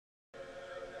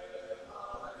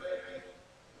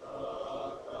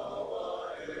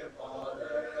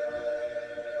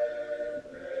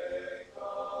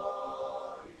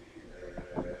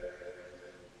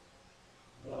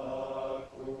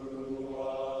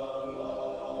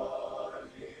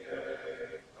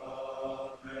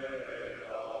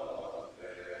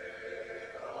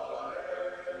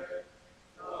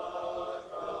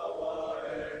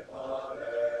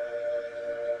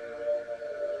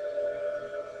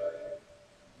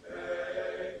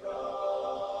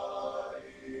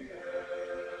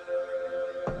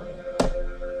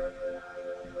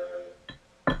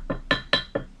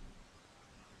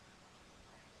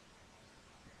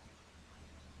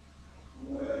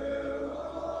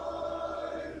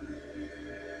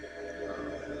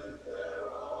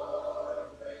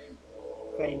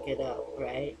crank it up,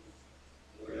 right?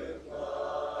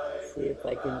 See if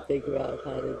I can figure out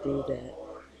how to do that.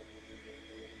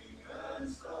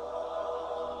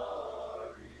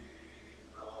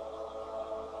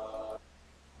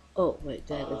 Oh, wait,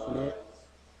 that isn't it.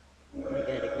 I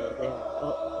gotta go there.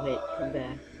 Oh, wait, come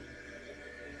back.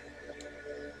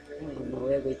 I don't know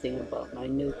everything about my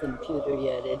new computer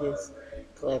yet. It is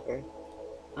clever.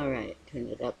 Alright, turn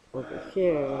it up over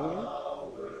here.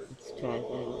 Let's try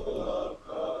that.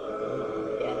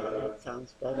 Yeah, that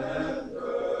sounds better, huh?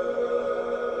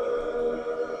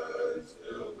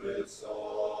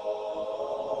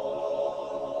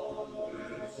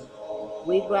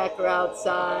 Weed Whacker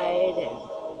outside and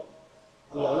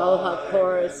the Aloha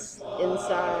chorus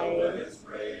inside.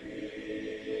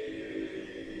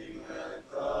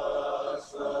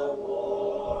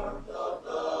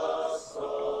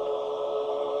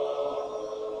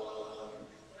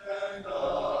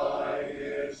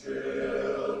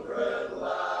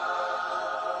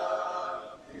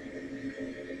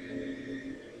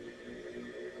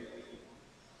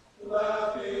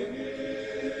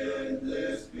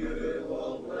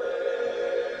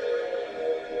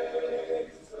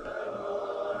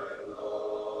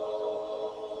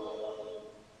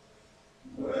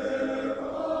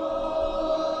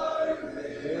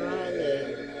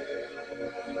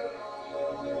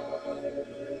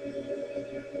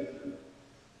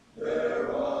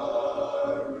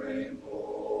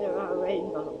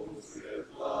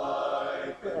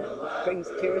 Brings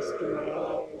tears to my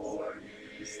eyes,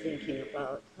 just thinking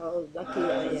about how lucky I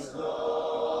am.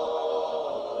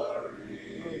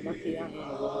 How lucky I am to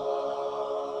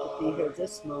be here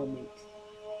this moment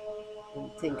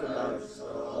and think about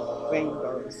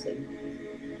rainbows and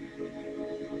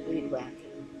weed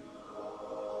whacking.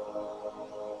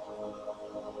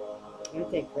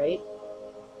 Aren't they great?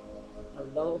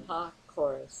 Aloha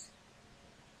chorus.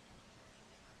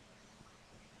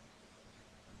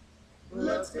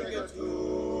 Let's take a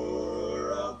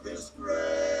tour of this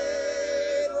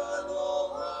great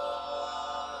Aloha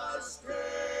state.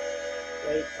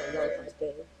 Great Aloha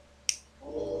state.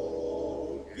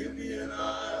 Oh, give me an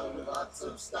isle with lots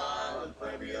of style and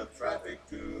plenty of traffic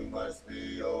too. Must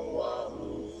be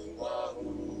Oahu,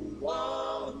 Wahoo,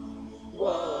 Wahoo,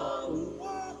 Wahoo,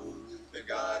 Wahoo. They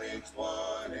got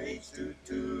H1 and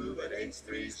H22, but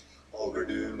H3's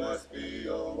overdue. Must be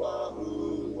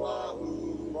Oahu,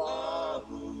 Wahoo,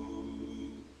 Wahoo.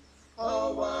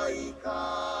 Hawaii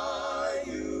Kai,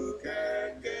 you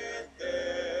can get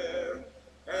there,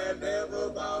 and never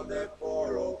bound at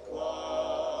 4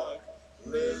 o'clock.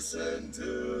 Listen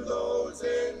to those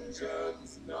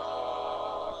engines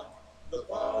knock. The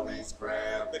polys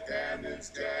cramp, the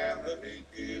cannons jam, the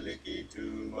licky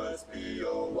too. Must be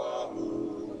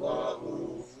Oahu,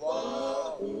 Wahoo,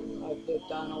 Wahoo. I've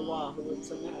lived on Oahu,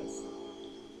 it's a mess.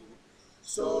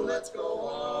 So let's go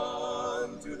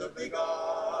on to the Big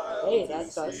Isle to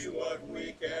see what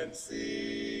we can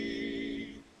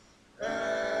see.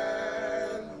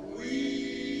 And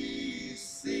we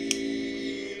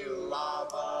see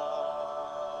lava,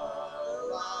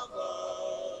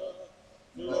 lava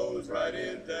flows right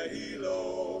into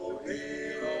Hilo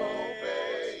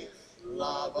Bay.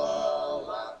 Lava,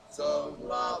 lots of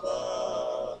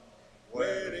lava.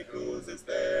 When it cools, it's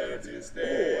there to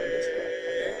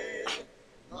stay.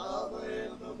 Lava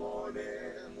in the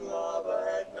morning, lava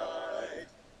at night.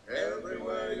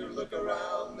 Everywhere you look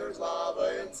around, there's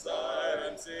lava inside.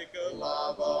 I'm sick of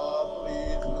lava,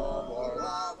 please no more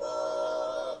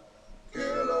lava.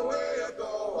 Kilauea,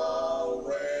 go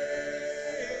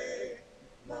away.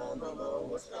 Mauna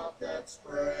Loa, stop that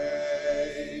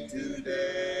spray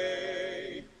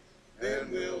today.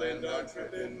 Then we'll end our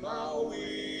trip in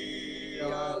Maui.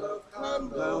 Isle of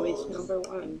condos. Maui's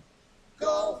 #1.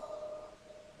 Golf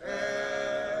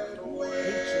and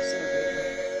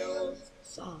whales.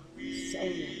 Soft We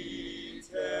sand.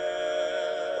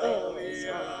 tell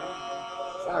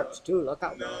ya. Sharks too, look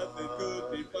out. Nothing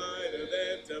could be finer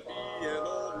than to be an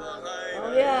old Lahaina.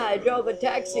 Oh yeah, I drove a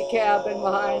taxi cab in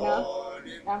Lahaina.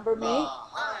 Remember me?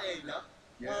 Lahaina.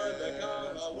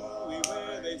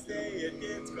 Where they say it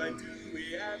gets right to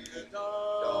we at the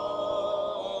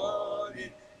dawn.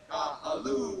 In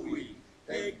Kahalui,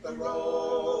 take the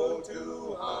road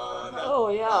to Hana. Oh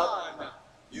yeah. Hana,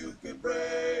 you could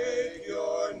break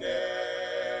your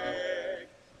neck,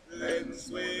 then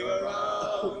swing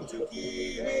around to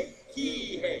Kihei,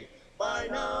 Kihei. By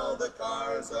now the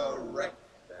car's a wreck.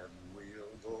 Then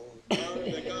we'll go down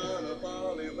to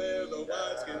Kaanapali where the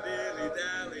wives can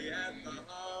dilly-dally at the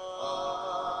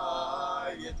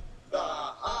Hyatt. The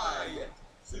Hyatt.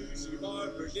 Sushi bar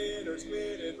for dinner,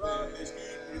 squid and rockfish,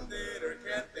 keep you later,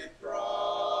 can't they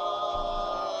fry?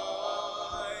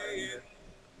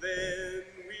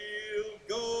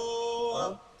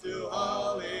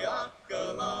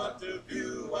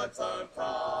 that's on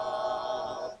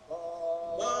top.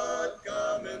 But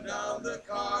coming down the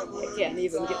car I can't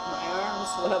even get my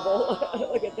arms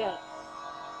level. Look at that.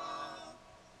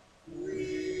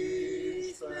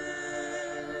 We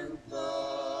spent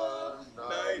the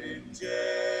night in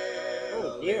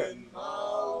jail in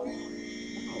Maui.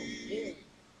 Oh, dear.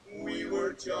 We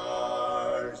were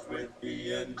charged with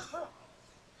being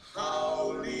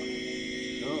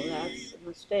howling. Oh, that's a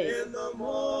mistake. In the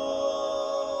morning,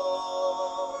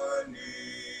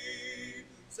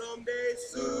 someday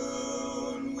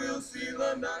soon we'll see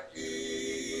the night